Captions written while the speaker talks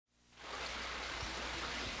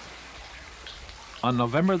On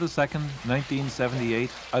November the 2nd,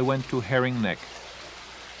 1978, I went to Herring Neck.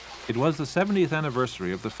 It was the 70th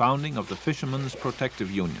anniversary of the founding of the Fishermen's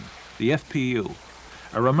Protective Union, the FPU,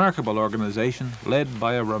 a remarkable organization led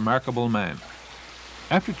by a remarkable man.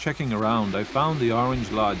 After checking around, I found the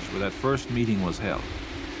Orange Lodge where that first meeting was held.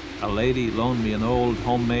 A lady loaned me an old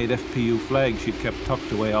homemade FPU flag she'd kept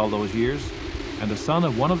tucked away all those years, and the son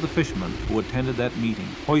of one of the fishermen who attended that meeting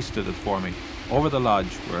hoisted it for me over the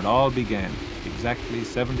lodge where it all began, exactly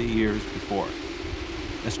 70 years before.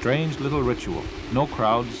 A strange little ritual, no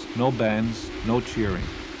crowds, no bands, no cheering.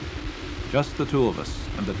 Just the two of us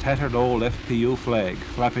and the tattered old FPU flag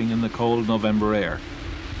flapping in the cold November air,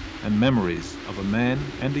 and memories of a man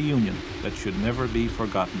and a union that should never be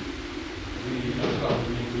forgotten.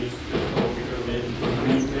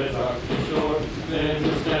 Then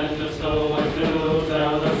we stand the snow and billows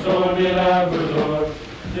down the stormy Labrador.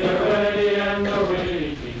 They're ready and they're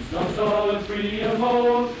waiting, some solid free and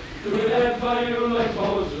bold, to be led by you like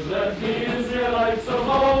Moses, let me is their lights of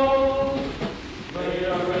old. They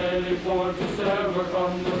are ready for to sever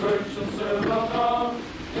from the birch and silver town.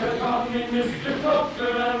 They're coming, Mr.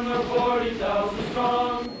 Coaker, and we're 40,000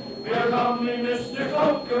 strong. We're coming, Mr.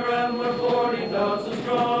 Coaker, and we're 40,000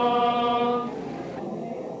 strong.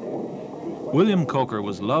 William Coaker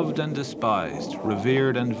was loved and despised,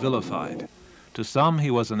 revered and vilified. To some, he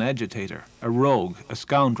was an agitator, a rogue, a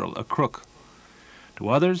scoundrel, a crook. To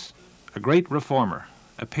others, a great reformer,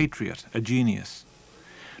 a patriot, a genius.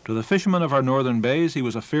 To the fishermen of our northern bays, he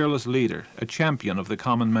was a fearless leader, a champion of the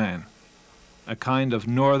common man, a kind of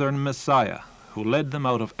northern messiah who led them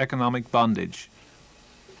out of economic bondage.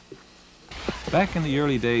 Back in the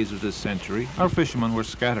early days of this century, our fishermen were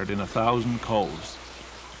scattered in 1,000 coves.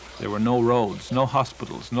 There were no roads, no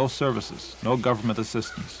hospitals, no services, no government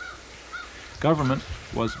assistance. Government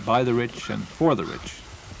was by the rich and for the rich,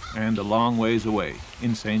 and a long ways away,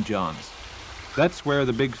 in St. John's. That's where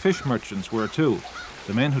the big fish merchants were too,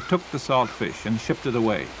 the men who took the salt fish and shipped it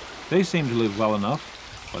away. They seemed to live well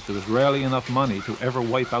enough, but there was rarely enough money to ever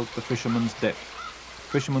wipe out the fishermen's debt.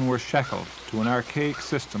 Fishermen were shackled to an archaic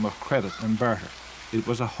system of credit and barter. It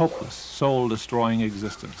was a hopeless, soul-destroying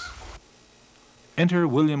existence. Enter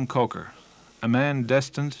William Coaker, a man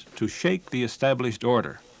destined to shake the established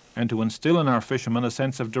order and to instill in our fishermen a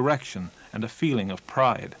sense of direction and a feeling of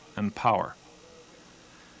pride and power.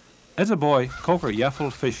 As a boy, Coaker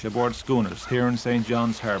yaffled fish aboard schooners here in St.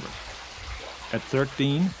 John's Harbour. At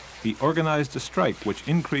 13, he organized a strike which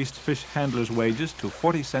increased fish handlers' wages to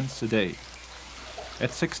 40 cents a day.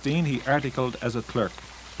 At 16, he articled as a clerk.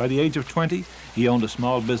 By the age of 20, he owned a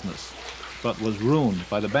small business, but was ruined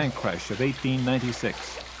by the bank crash of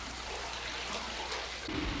 1896.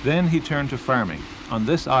 Then he turned to farming on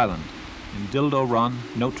this island in Dildo Run,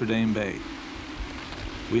 Notre Dame Bay.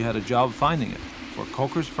 We had a job finding it, for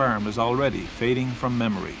Coaker's farm is already fading from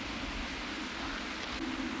memory.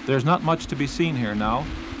 There's not much to be seen here now.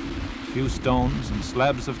 A few stones and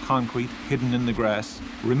slabs of concrete hidden in the grass,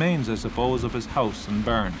 remains, I suppose, of his house and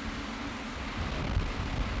barn.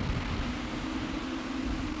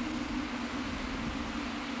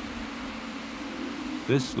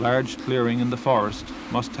 This large clearing in the forest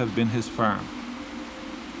must have been his farm.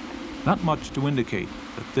 Not much to indicate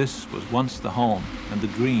that this was once the home and the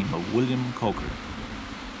dream of William Coaker.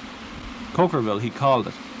 Coakerville, he called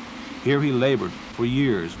it. Here he labored for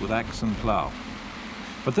years with axe and plow.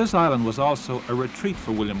 But this island was also a retreat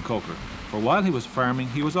for William Coaker, for while he was farming,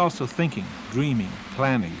 he was also thinking, dreaming,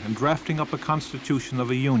 planning, and drafting up a constitution of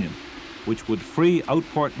a union which would free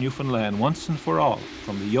Outport Newfoundland once and for all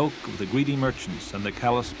from the yoke of the greedy merchants and the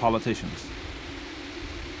callous politicians.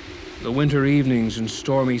 The winter evenings and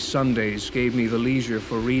stormy Sundays gave me the leisure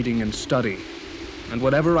for reading and study, and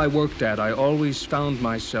whatever I worked at, I always found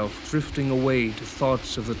myself drifting away to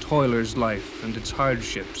thoughts of the toiler's life and its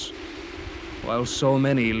hardships, while so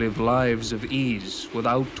many live lives of ease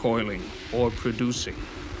without toiling or producing.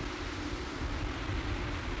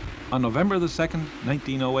 On November the 2nd,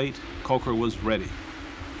 1908, Coaker was ready.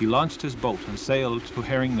 He launched his boat and sailed to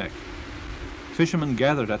Herring Neck. Fishermen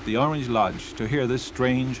gathered at the Orange Lodge to hear this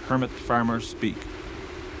strange hermit farmer speak.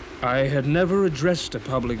 I had never addressed a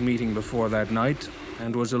public meeting before that night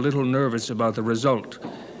and was a little nervous about the result.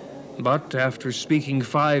 But after speaking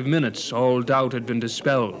 5 minutes, all doubt had been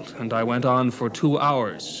dispelled, and I went on for 2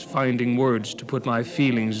 hours, finding words to put my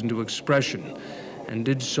feelings into expression, and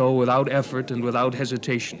did so without effort and without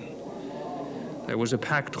hesitation. There was a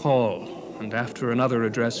packed hall, and after another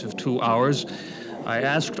address of 2 hours, I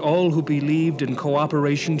asked all who believed in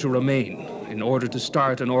cooperation to remain in order to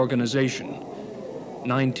start an organization.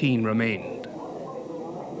 19 remained.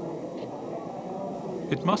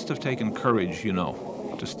 It must have taken courage, you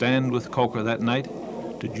know, to stand with Coaker that night,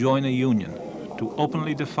 to join a union, to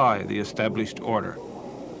openly defy the established order.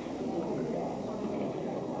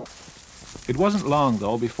 It wasn't long,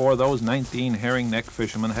 though, before those 19 herring-neck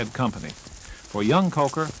fishermen had company. For young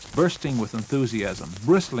Coaker, bursting with enthusiasm,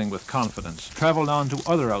 bristling with confidence, traveled on to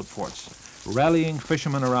other outports, rallying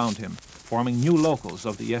fishermen around him, forming new locals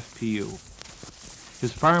of the FPU.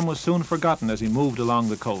 His farm was soon forgotten as he moved along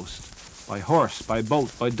the coast, by horse, by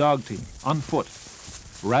boat, by dog team, on foot,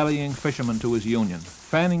 rallying fishermen to his union,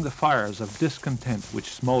 fanning the fires of discontent which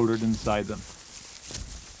smoldered inside them.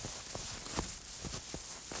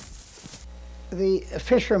 The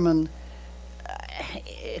fishermen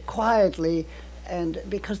quietly, and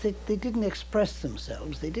because they didn't express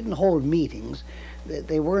themselves, they didn't hold meetings,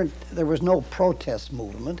 there was no protest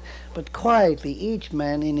movement, but quietly each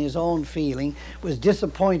man in his own feeling was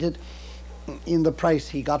disappointed in the price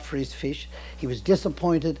he got for his fish. He was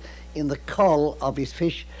disappointed in the cull of his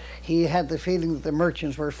fish. He had the feeling that the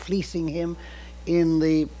merchants were fleecing him in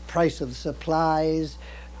the price of the supplies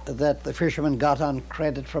that the fisherman got on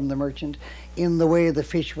credit from the merchant, in the way the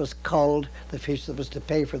fish was culled, the fish that was to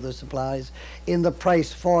pay for the supplies, in the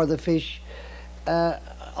price for the fish.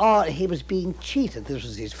 He was being cheated. This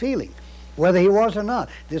was his feeling. Whether he was or not,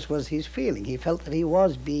 this was his feeling. He felt that he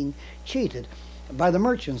was being cheated by the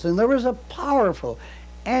merchants. And there was a powerful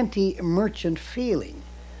anti-merchant feeling.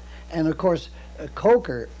 And of course,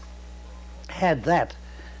 Coaker had that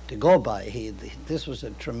to go by. This was a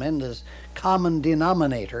tremendous common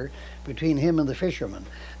denominator between him and the fishermen.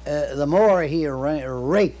 The more he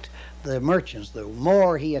raked the merchants, the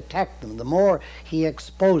more he attacked them, the more he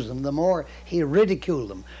exposed them, the more he ridiculed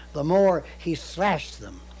them, the more he slashed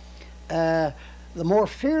them, the more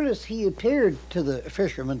fearless he appeared to the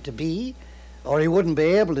fishermen to be, or he wouldn't be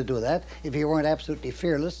able to do that if he weren't absolutely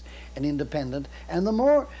fearless and independent, and the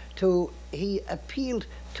more he appealed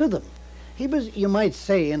to them. He was, you might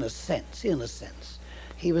say, in a sense,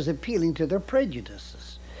 he was appealing to their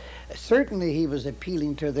prejudices. Certainly he was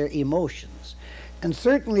appealing to their emotions. And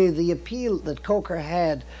certainly the appeal that Coaker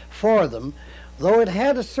had for them, though it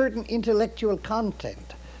had a certain intellectual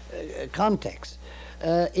context,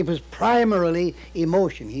 it was primarily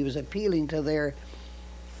emotion. He was appealing to their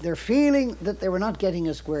feeling that they were not getting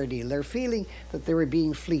a square deal, their feeling that they were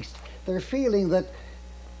being fleeced, their feeling that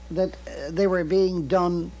they were being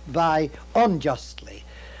done by unjustly,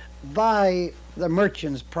 by the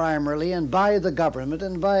merchants primarily, and by the government,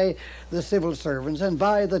 and by the civil servants, and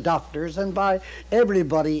by the doctors, and by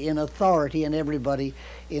everybody in authority and everybody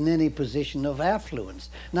in any position of affluence.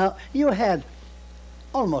 Now, you had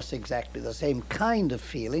almost exactly the same kind of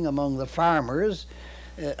feeling among the farmers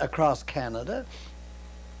across Canada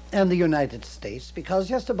and the United States, because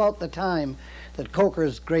just about the time that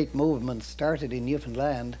Coaker's great movement started in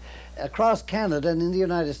Newfoundland, across Canada and in the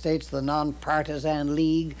United States, the non-partisan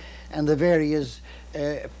league and the various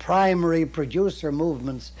primary producer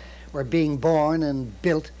movements were being born and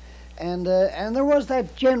built, and there was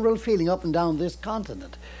that general feeling up and down this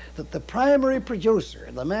continent that the primary producer,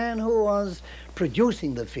 the man who was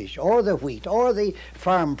producing the fish or the wheat or the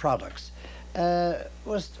farm products,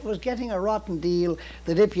 was getting a rotten deal,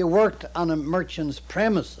 that if you worked on a merchant's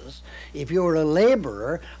premises, if you were a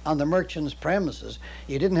laborer on the merchant's premises,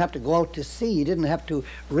 you didn't have to go out to sea, you didn't have to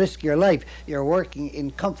risk your life. You're working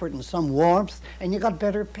in comfort and some warmth, and you got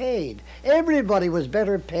better paid. Everybody was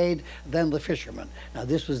better paid than the fishermen. Now,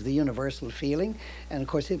 this was the universal feeling, and of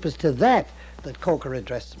course it was to that Coaker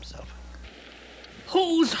addressed himself.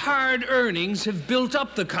 Whose hard earnings have built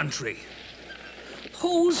up the country?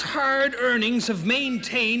 Whose hard earnings have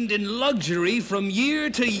maintained in luxury from year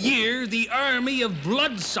to year the army of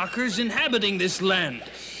bloodsuckers inhabiting this land,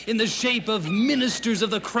 in the shape of ministers of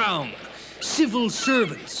the crown, civil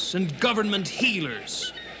servants, and government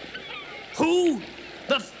healers? Who?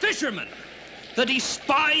 The fishermen, the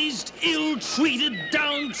despised, ill-treated,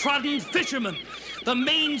 downtrodden fishermen, the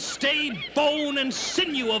mainstay, bone, and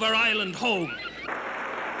sinew of our island home.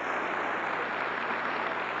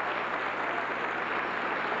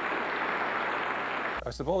 I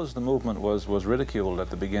suppose the movement was ridiculed at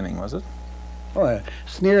the beginning, was it? Oh,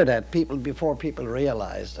 sneered at people before people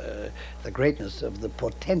realized the greatness of the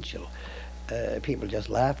potential. People just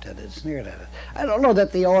laughed at it, sneered at it. I don't know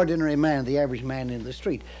that the ordinary man, the average man in the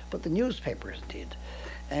street, but the newspapers did.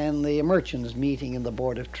 And the merchants meeting in the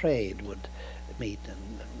Board of Trade would meet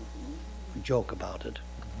and joke about it.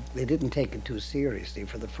 They didn't take it too seriously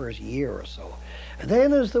for the first year or so. And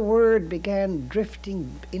then as the word began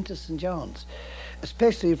drifting into St. John's,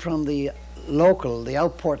 especially from the local, the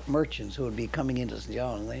outport merchants who would be coming into St.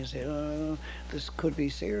 John, and they say, oh, this could be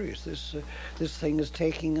serious. This thing is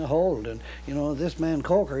taking a hold, and you know, this man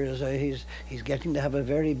Coaker is he's getting to have a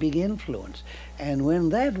very big influence. And when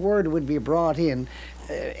that word would be brought in,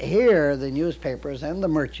 here the newspapers and the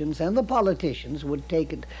merchants and the politicians would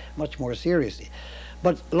take it much more seriously.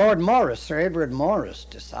 But Lord Morris, Sir Edward Morris,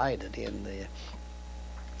 decided in the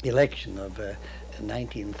election of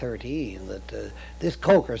 1913 that this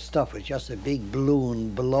Coaker stuff was just a big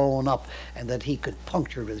balloon blown up, and that he could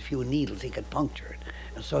puncture it with a few needles. He could puncture it,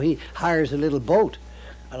 and so he hires a little boat.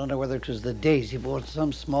 I don't know whether it was the Daisy boat,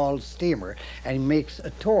 some small steamer, and he makes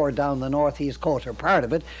a tour down the northeast coast, or part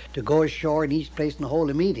of it, to go ashore in each place and hold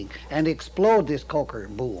a meeting and explode this Coaker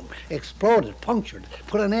boom. Explode it, puncture it,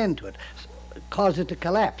 put an end to it, cause it to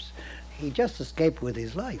collapse. He just escaped with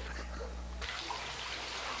his life.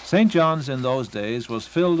 St. John's in those days was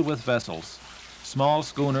filled with vessels, small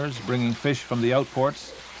schooners bringing fish from the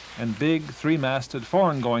outports, and big three-masted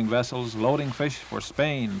foreign-going vessels loading fish for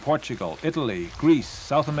Spain, Portugal, Italy, Greece,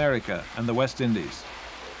 South America, and the West Indies.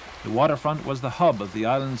 The waterfront was the hub of the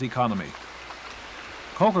island's economy.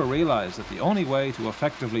 Coaker realized that the only way to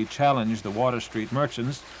effectively challenge the Water Street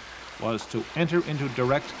merchants was to enter into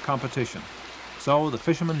direct competition. So the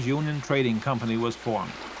Fishermen's Union Trading Company was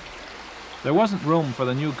formed. There wasn't room for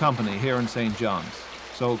the new company here in St. John's,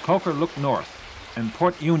 so Coaker looked north, and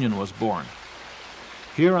Port Union was born.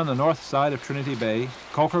 Here on the north side of Trinity Bay,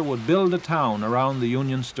 Coaker would build a town around the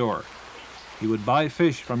Union store. He would buy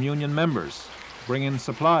fish from Union members, bring in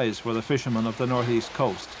supplies for the fishermen of the northeast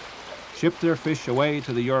coast, ship their fish away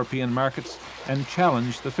to the European markets, and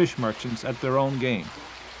challenge the fish merchants at their own game.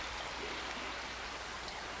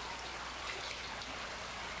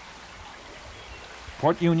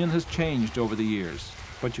 Port Union has changed over the years,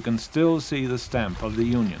 but you can still see the stamp of the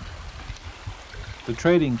Union. The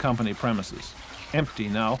trading company premises, empty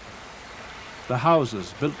now. The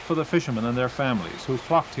houses built for the fishermen and their families who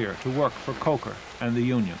flocked here to work for Coaker and the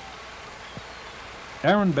Union.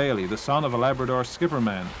 Aaron Bailey, the son of a Labrador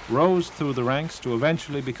skipperman, rose through the ranks to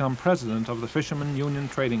eventually become president of the Fishermen Union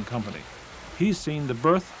Trading Company. He's seen the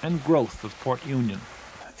birth and growth of Port Union.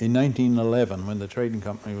 In 1911, when the trading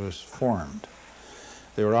company was formed,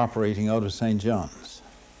 they were operating out of St. John's,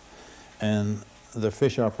 and the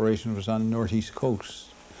fish operation was on the northeast coast,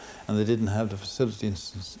 and they didn't have the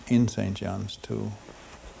facilities in St. John's to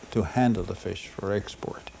handle the fish for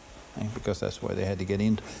export, because that's why they had to get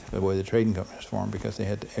into the way the trading company was formed, because they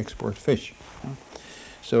had to export fish.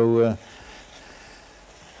 So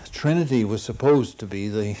Trinity was supposed to be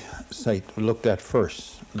the site looked at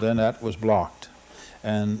first, then that was blocked,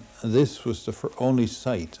 and this was the only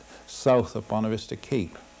site south of Bonavista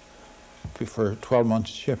Cape for 12 months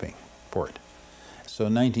shipping port. So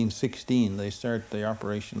in 1916 they start the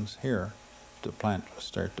operations here. The plant was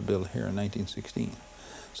start to build here in 1916,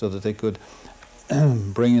 so that they could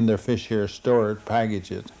bring in their fish here, store it, package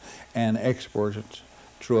it, and export it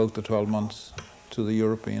throughout the 12 months to the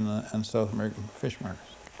European and South American fish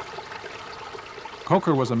markets.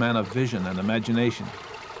 Coaker was a man of vision and imagination.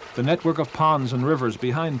 The network of ponds and rivers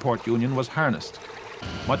behind Port Union was harnessed.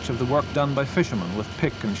 Much of the work done by fishermen with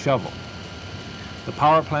pick and shovel. The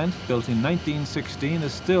power plant, built in 1916,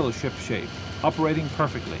 is still ship-shape, operating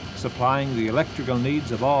perfectly, supplying the electrical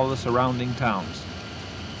needs of all the surrounding towns.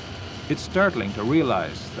 It's startling to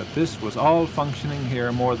realize that this was all functioning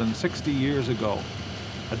here more than 60 years ago,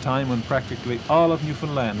 a time when practically all of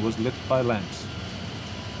Newfoundland was lit by lamps.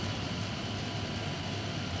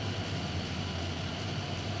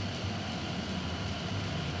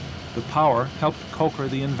 The power helped Coaker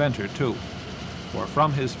the inventor too, for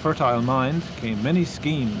from his fertile mind came many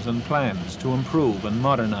schemes and plans to improve and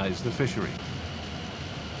modernize the fishery.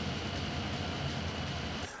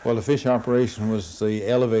 Well, the fish operation was the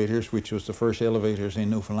elevators, which was the first elevators in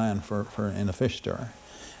Newfoundland in a fish store.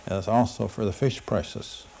 It was also for the fish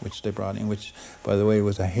presses, which they brought in, which, by the way,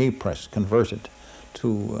 was a hay press converted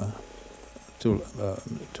to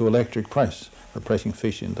electric press for pressing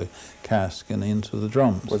fish in the cask and into the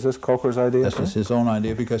drums. Was this Coaker's idea? This was his own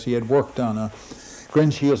idea, because he had worked on a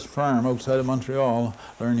Grinshields farm outside of Montreal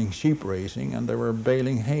learning sheep raising, and they were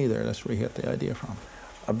baling hay there. That's where he got the idea from.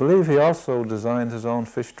 I believe he also designed his own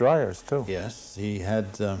fish dryers too. Yes, he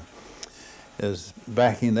had, as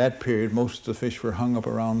back in that period, most of the fish were hung up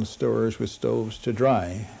around the stores with stoves to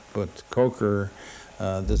dry, but Coaker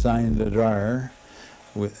designed a dryer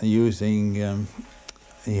using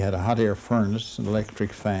he had a hot air furnace and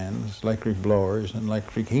electric fans, electric blowers, and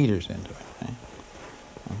electric heaters into it.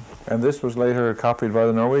 And this was later copied by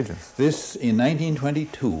the Norwegians? This, in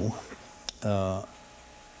 1922,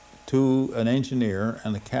 to an engineer,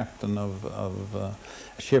 and the captain of a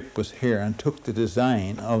ship was here and took the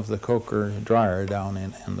design of the Coaker dryer down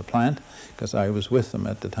in the plant, because I was with them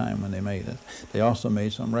at the time when they made it. They also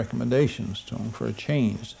made some recommendations to him for a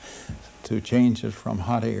change, to change it from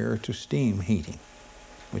hot air to steam heating,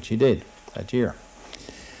 which he did that year.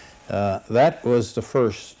 That was the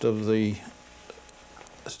first of the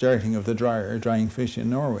starting of the drying fish in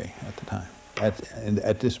Norway at the time,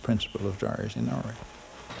 at this principle of dryers in Norway.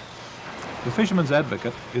 The Fisherman's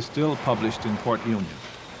Advocate is still published in Port Union.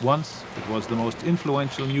 Once it was the most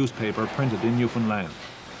influential newspaper printed in Newfoundland,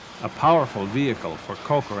 a powerful vehicle for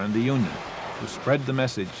Coaker and the Union to spread the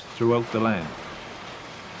message throughout the land.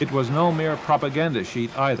 It was no mere propaganda sheet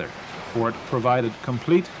either, for it provided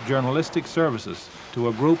complete journalistic services to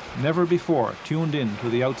a group never before tuned in to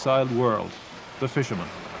the outside world, the fishermen.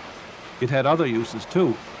 It had other uses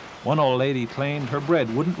too. One old lady claimed her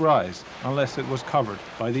bread wouldn't rise unless it was covered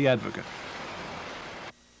by the Advocate.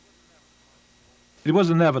 It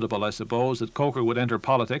was inevitable, I suppose, that Coaker would enter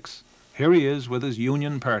politics. Here he is with his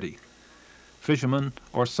Union party. Fishermen,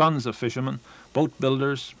 or sons of fishermen, boat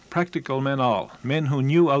builders, practical men all, men who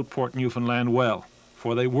knew Outport Newfoundland well,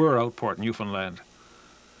 for they were Outport Newfoundland.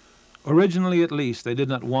 Originally, at least, they did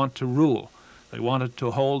not want to rule. They wanted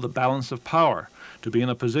to hold the balance of power, to be in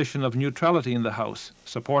a position of neutrality in the House,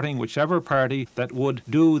 supporting whichever party that would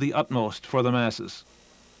do the utmost for the masses.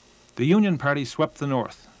 The Union party swept the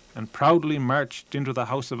north and proudly marched into the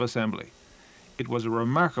House of Assembly. It was a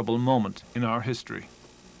remarkable moment in our history.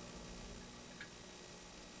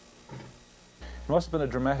 It must have been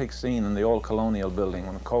a dramatic scene in the old colonial building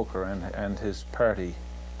when Coaker and his party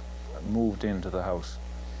moved into the House.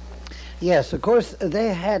 Yes, of course,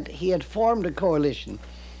 he had formed a coalition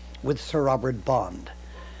with Sir Robert Bond,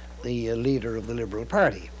 the leader of the Liberal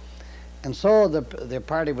Party. And so the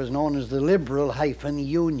party was known as the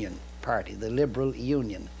Liberal-Union Party, the Liberal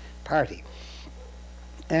Union Party.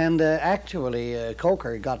 And actually,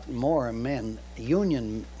 Coaker got more men,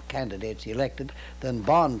 Union candidates elected than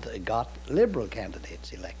Bond got Liberal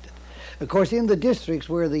candidates elected. Of course, in the districts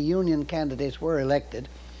where the Union candidates were elected,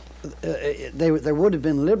 there would have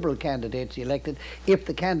been Liberal candidates elected if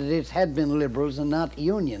the candidates had been Liberals and not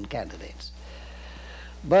Union candidates.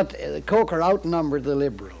 But Coaker outnumbered the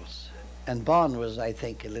Liberals, and Bond was, I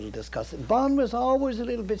think, a little disgusted. Bond was always a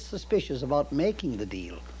little bit suspicious about making the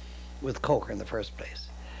deal with Coaker in the first place.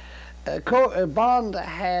 Bond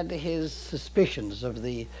had his suspicions of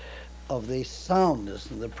the soundness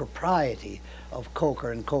and the propriety of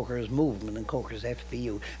Coaker and Coaker's movement and Coaker's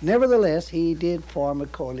FPU. Nevertheless, he did form a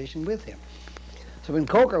coalition with him. So when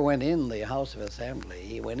Coaker went in the House of Assembly,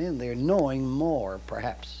 he went in there knowing more,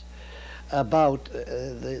 perhaps, about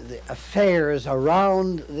the affairs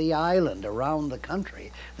around the island, around the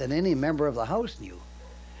country, than any member of the House knew.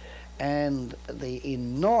 And the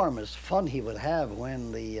enormous fun he would have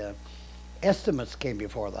when the estimates came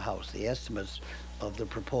before the House, the estimates of the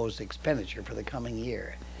proposed expenditure for the coming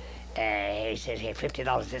year. He says here,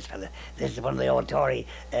 $50 this fella. This is one of the old Tory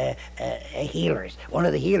healers, one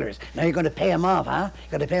of the healers. Now you're going to pay him off, huh?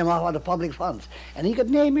 You're going to pay him off out of public funds. And he could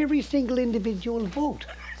name every single individual vote.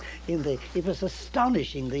 It was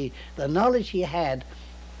astonishing, the knowledge he had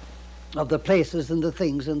of the places and the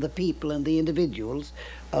things and the people and the individuals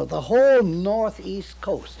of the whole northeast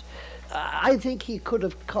coast. I think he could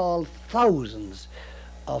have called thousands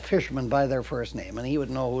of fishermen by their first name, and he would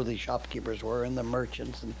know who the shopkeepers were and the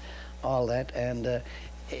merchants and all that, and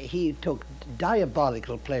he took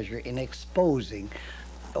diabolical pleasure in exposing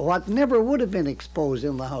what never would have been exposed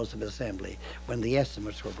in the House of Assembly when the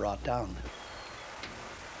estimates were brought down.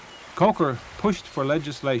 Coaker pushed for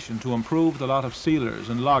legislation to improve the lot of sealers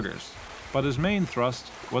and loggers, but his main thrust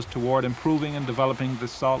was toward improving and developing the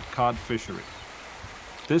salt cod fishery.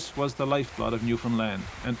 This was the lifeblood of Newfoundland,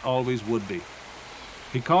 and always would be.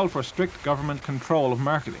 He called for strict government control of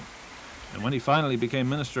marketing, and when he finally became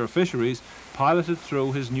Minister of Fisheries, piloted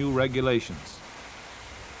through his new regulations.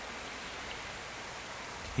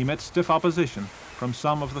 He met stiff opposition from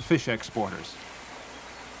some of the fish exporters.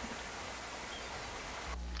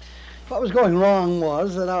 What was going wrong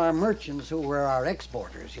was that our merchants, who were our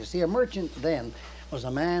exporters, you see, a merchant then was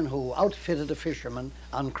a man who outfitted a fisherman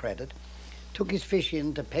on credit, took his fish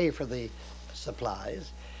in to pay for the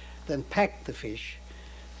supplies, then packed the fish,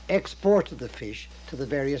 exported the fish to the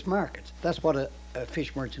various markets. That's what a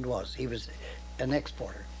fish merchant was. He was an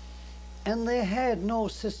exporter. And they had no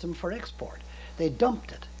system for export. They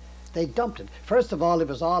dumped it. They dumped it. First of all, it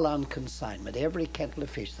was all on consignment. Every kettle of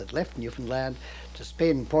fish that left Newfoundland to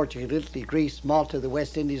Spain, Portugal, Italy, Greece, Malta, the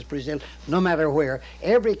West Indies, Brazil, no matter where,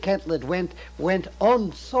 every kettle that went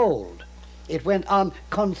unsold. It went on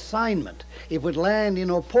consignment. It would land in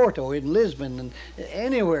Oporto, in Lisbon, and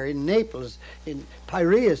anywhere, in Naples, in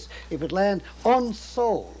Piraeus. It would land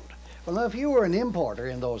unsold. Well, now, if you were an importer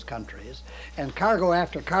in those countries, and cargo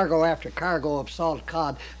after cargo after cargo of salt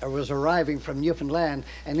cod was arriving from Newfoundland,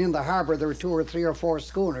 and in the harbour there were 2 or 3 or 4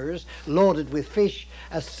 schooners loaded with fish,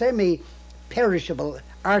 a semi-perishable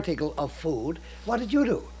article of food, what did you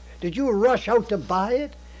do? Did you rush out to buy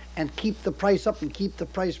it and keep the price up and keep the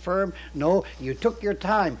price firm? No, you took your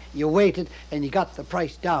time, you waited, and you got the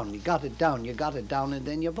price down. You got it down, and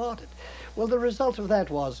then you bought it. Well, the result of that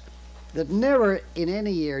was that never in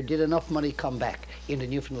any year did enough money come back into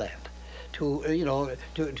Newfoundland to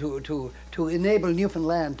enable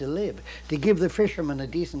Newfoundland to live, to give the fishermen a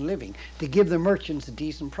decent living, to give the merchants a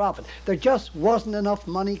decent profit. There just wasn't enough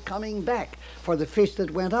money coming back for the fish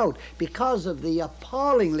that went out because of the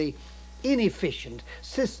appallingly inefficient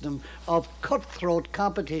system of cutthroat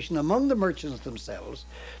competition among the merchants themselves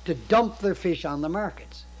to dump their fish on the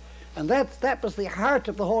markets. And that was the heart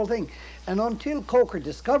of the whole thing. And until Coaker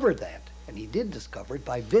discovered that, and he did discover it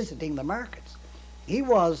by visiting the markets, he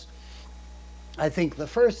was, I think, the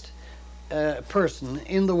first person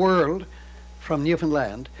in the world from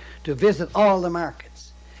Newfoundland to visit all the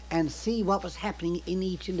markets and see what was happening in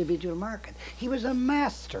each individual market. He was a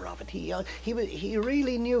master of it. He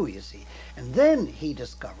really knew, you see. And then he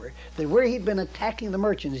discovered that where he'd been attacking the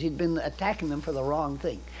merchants, he'd been attacking them for the wrong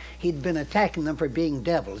thing. He'd been attacking them for being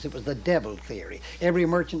devils. It was the devil theory. Every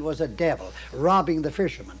merchant was a devil, robbing the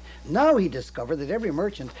fishermen. Now he discovered that every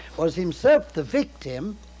merchant was himself the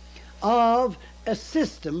victim of a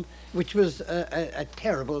system which was a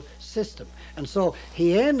terrible system. And so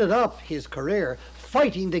he ended up his career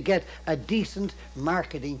fighting to get a decent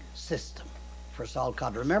marketing system for salt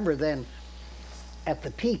cod. Remember then, at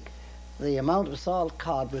the peak, the amount of salt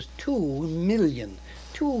cod was 2 million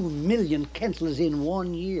quintals in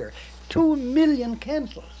 1 year. 2 million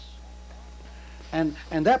quintals. And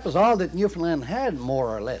that was all that Newfoundland had,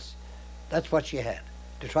 more or less. That's what you had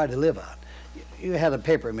to try to live on. You had a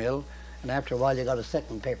paper mill, and after a while you got a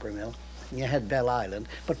second paper mill, and you had Bell Island.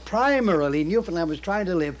 But primarily, Newfoundland was trying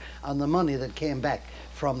to live on the money that came back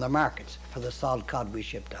from the markets for the salt cod we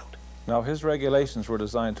shipped out. Now, his regulations were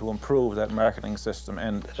designed to improve that marketing system,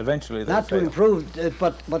 and eventually they Not to failed. improve,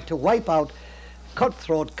 but to wipe out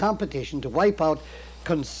cutthroat competition, to wipe out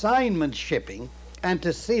consignment shipping, and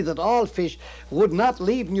to see that all fish would not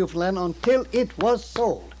leave Newfoundland until it was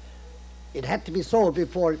sold. It had to be sold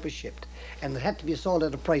before it was shipped, and it had to be sold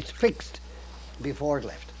at a price fixed before it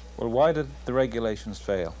left. Well, why did the regulations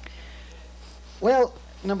fail? Well,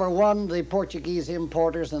 number one, the Portuguese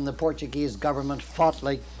importers and the Portuguese government fought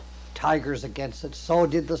like tigers against it. So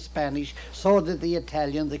did the Spanish, so did the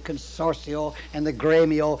Italian, the Consortio and the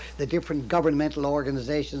Gremio, the different governmental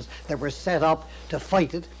organizations that were set up to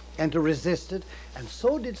fight it and to resist it. And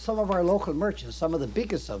so did some of our local merchants. Some of the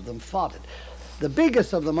biggest of them fought it. The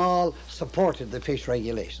biggest of them all supported the fish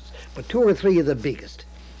regulations, but 2 or 3 of the biggest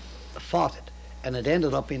fought it, and it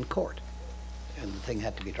ended up in court, and the thing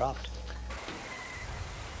had to be dropped.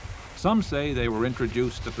 Some say they were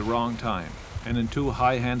introduced at the wrong time and in too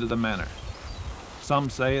high-handed a manner. Some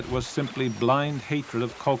say it was simply blind hatred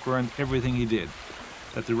of Coaker and everything he did,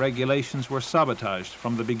 that the regulations were sabotaged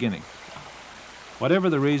from the beginning. Whatever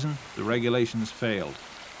the reason, the regulations failed.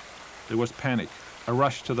 There was panic, a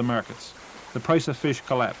rush to the markets. The price of fish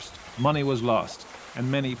collapsed, money was lost,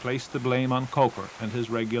 and many placed the blame on Coaker and his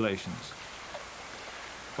regulations.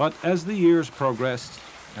 But as the years progressed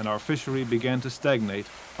and our fishery began to stagnate,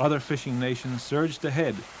 other fishing nations surged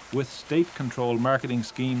ahead with state-controlled marketing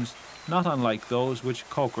schemes not unlike those which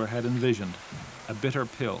Coaker had envisioned, a bitter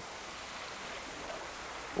pill.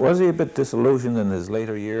 Was he a bit disillusioned in his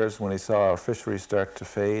later years when he saw our fishery start to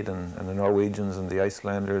fade and the Norwegians and the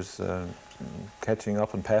Icelanders catching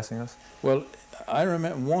up and passing us? Well, I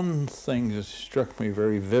remember one thing that struck me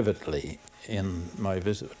very vividly in my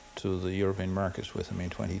visit to the European markets with him in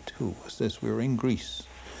 22 was this: we were in Greece,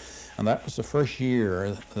 and that was the first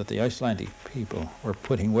year that the Icelandic people were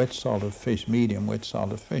putting wet salted fish, medium wet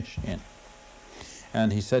salted fish in.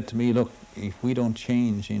 And he said to me, look, if we don't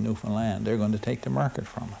change in Newfoundland, they're going to take the market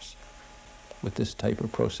from us with this type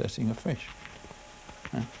of processing of fish.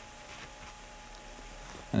 Yeah.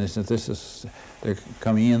 And he said, they're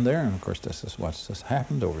coming in there, and of course this is what's just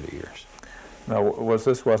happened over the years. Now, was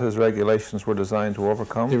this what his regulations were designed to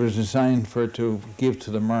overcome? They were designed to give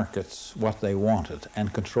to the markets what they wanted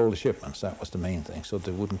and control the shipments. That was the main thing, so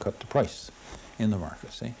they wouldn't cut the price in the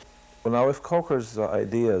market, see? Well, now, if Coaker's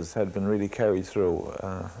ideas had been really carried through,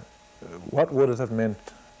 what would it have meant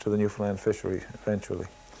to the Newfoundland fishery eventually?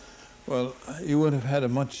 Well, you would have had a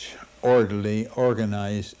much orderly,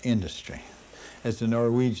 organized industry, as the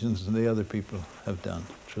Norwegians and the other people have done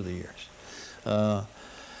through the years.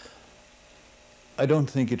 I don't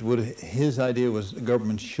think it would, his idea was the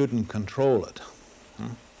government shouldn't control it,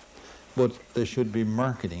 but there should be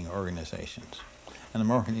marketing organizations. And the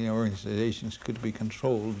marketing organizations could be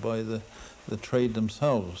controlled by the trade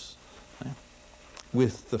themselves,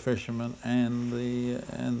 with the fishermen and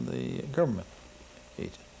the government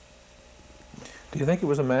agent. Do you think he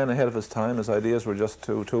was a man ahead of his time? His ideas were just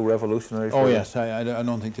too revolutionary for Oh him? yes, I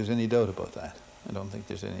don't think there's any doubt about that. I don't think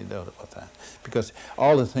there's any doubt about that. Because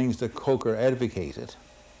all the things that Coaker advocated,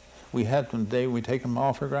 we had them today, we take them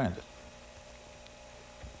all for granted.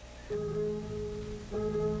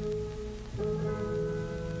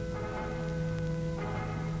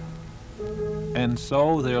 And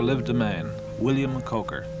so there lived a man, William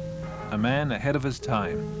Coaker, a man ahead of his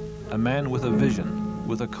time, a man with a vision,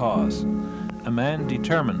 with a cause, a man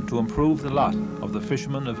determined to improve the lot of the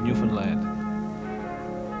fishermen of Newfoundland.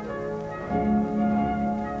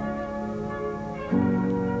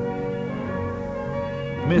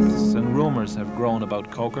 Myths and rumors have grown about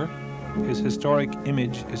Coaker. His historic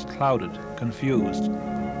image is clouded, confused.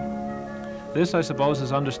 This, I suppose,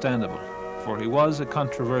 is understandable, for he was a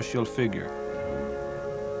controversial figure,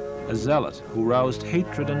 a zealot who roused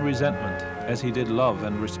hatred and resentment as he did love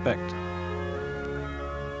and respect.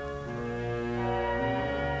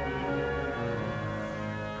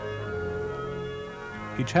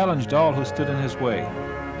 He challenged all who stood in his way.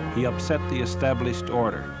 He upset the established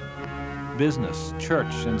order. Business,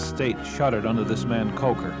 church, and state shuddered under this man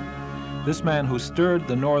Coaker, this man who stirred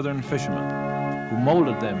the northern fishermen, who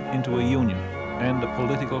molded them into a union and a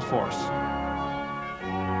political force.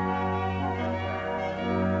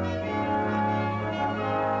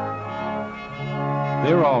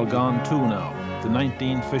 They're all gone too now, the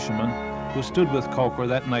 19 fishermen who stood with Coaker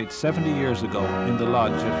that night 70 years ago in the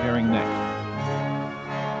lodge at Herring Neck.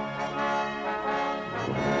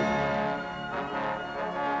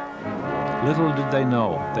 Little did they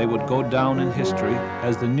know they would go down in history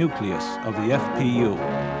as the nucleus of the FPU,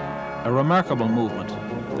 a remarkable movement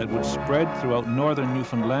that would spread throughout northern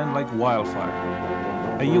Newfoundland like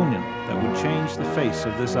wildfire, a union that would change the face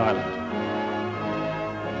of this island.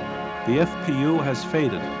 The FPU has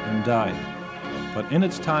faded and died, but in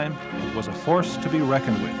its time it was a force to be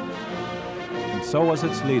reckoned with, and so was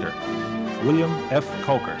its leader, William F.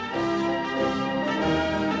 Coaker.